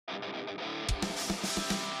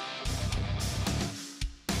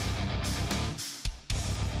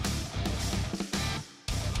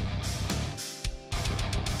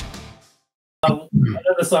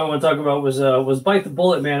Another song I want to talk about was "Bite the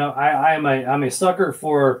Bullet," man. I'm a sucker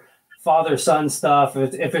for father son stuff.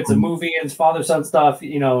 If it's a movie and it's father son stuff,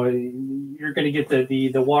 you know, you're going to get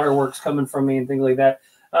the waterworks coming from me and things like that.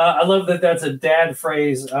 I love that that's a dad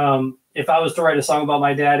phrase. If I was to write a song about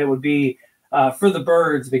my dad, it would be "For the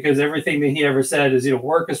Birds," because everything that he ever said is, you know,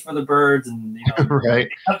 work is for the birds, and you know, right.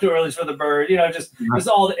 Up too early is for the bird. You know, just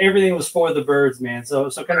everything was for the birds, man. So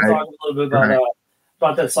kind of talk a little bit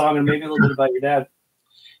about that song and maybe a little bit about your dad.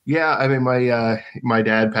 Yeah, I mean, my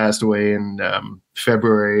dad passed away in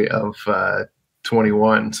February of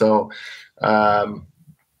 21. So, yeah,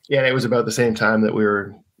 it was about the same time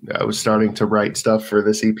that I was starting to write stuff for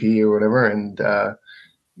this EP or whatever. And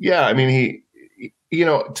yeah, I mean, he, you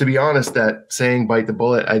know, to be honest, that saying "bite the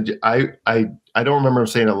bullet," I don't remember him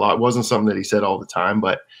saying a lot. It wasn't something that he said all the time,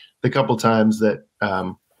 but the couple times that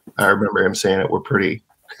I remember him saying it were pretty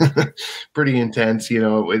intense, you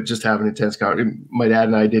know, just having intense my dad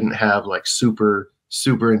and I didn't have like super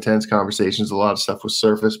intense conversations. A lot of stuff was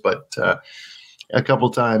surface, but a couple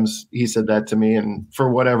times he said that to me, and for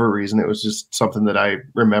whatever reason, it was just something that I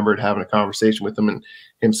remembered having a conversation with him and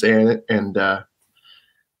him saying it. And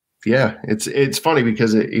yeah, it's funny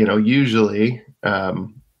because you know, usually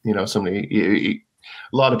you know, a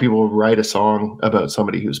lot of people write a song about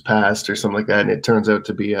somebody who's passed or something like that, and it turns out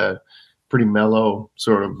to be a pretty mellow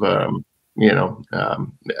sort of, you know,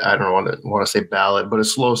 I don't want to say ballad, but a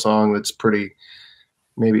slow song that's pretty,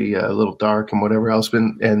 maybe a little dark and whatever else.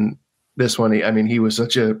 And this one, I mean, he was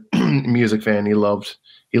such a music fan. He loved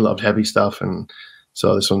heavy stuff, and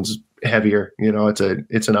so this one's heavier. You know, it's an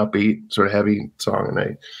upbeat sort of heavy song,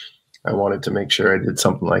 and I wanted to make sure I did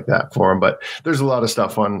something like that for him. But there's a lot of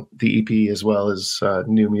stuff on the EP as well as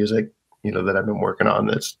new music, you know, that I've been working on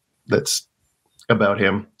that's about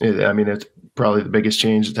him. I mean, it's probably the biggest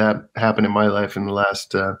change that happened in my life in the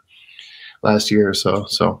last year or so.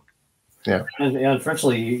 So, yeah. And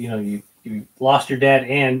unfortunately, you know, you lost your dad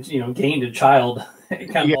and, you know, gained a child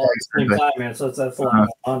kind of all at the same time, man. So that's a lot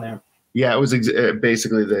on there. Yeah, it was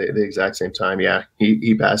basically the exact same time. Yeah,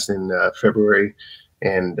 he passed in February,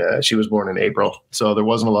 and she was born in April. So there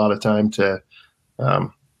wasn't a lot of time to,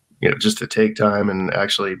 you know, just to take time and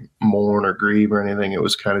actually mourn or grieve or anything. It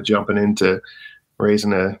was kind of jumping into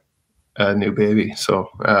raising a new baby. So,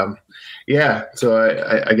 yeah,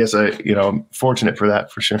 so I guess you know, I'm fortunate for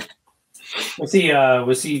that for sure. Was he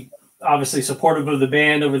obviously supportive of the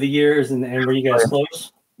band over the years, and were you guys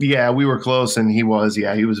close? Yeah, we were close, and he was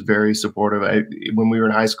very supportive. When we were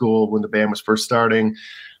in high school, when the band was first starting,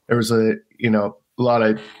 there was a lot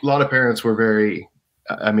of parents were very,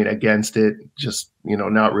 I mean, against it, just, you know,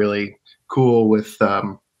 not really cool with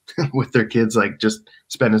with their kids, like just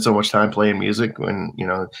spending so much time playing music when, you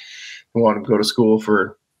know, they want to go to school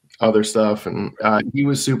for other stuff. And he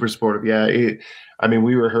was super supportive. Yeah. I mean,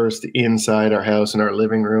 we rehearsed inside our house in our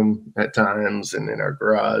living room at times and in our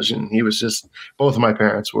garage. And he was just, both of my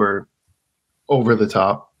parents were over the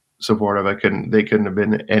top supportive. They couldn't have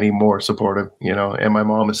been any more supportive, you know, and my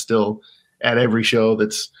mom is still at every show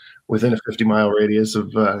that's within a 50-mile radius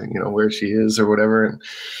of, you know, where she is or whatever. And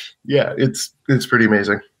yeah, it's pretty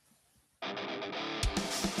amazing.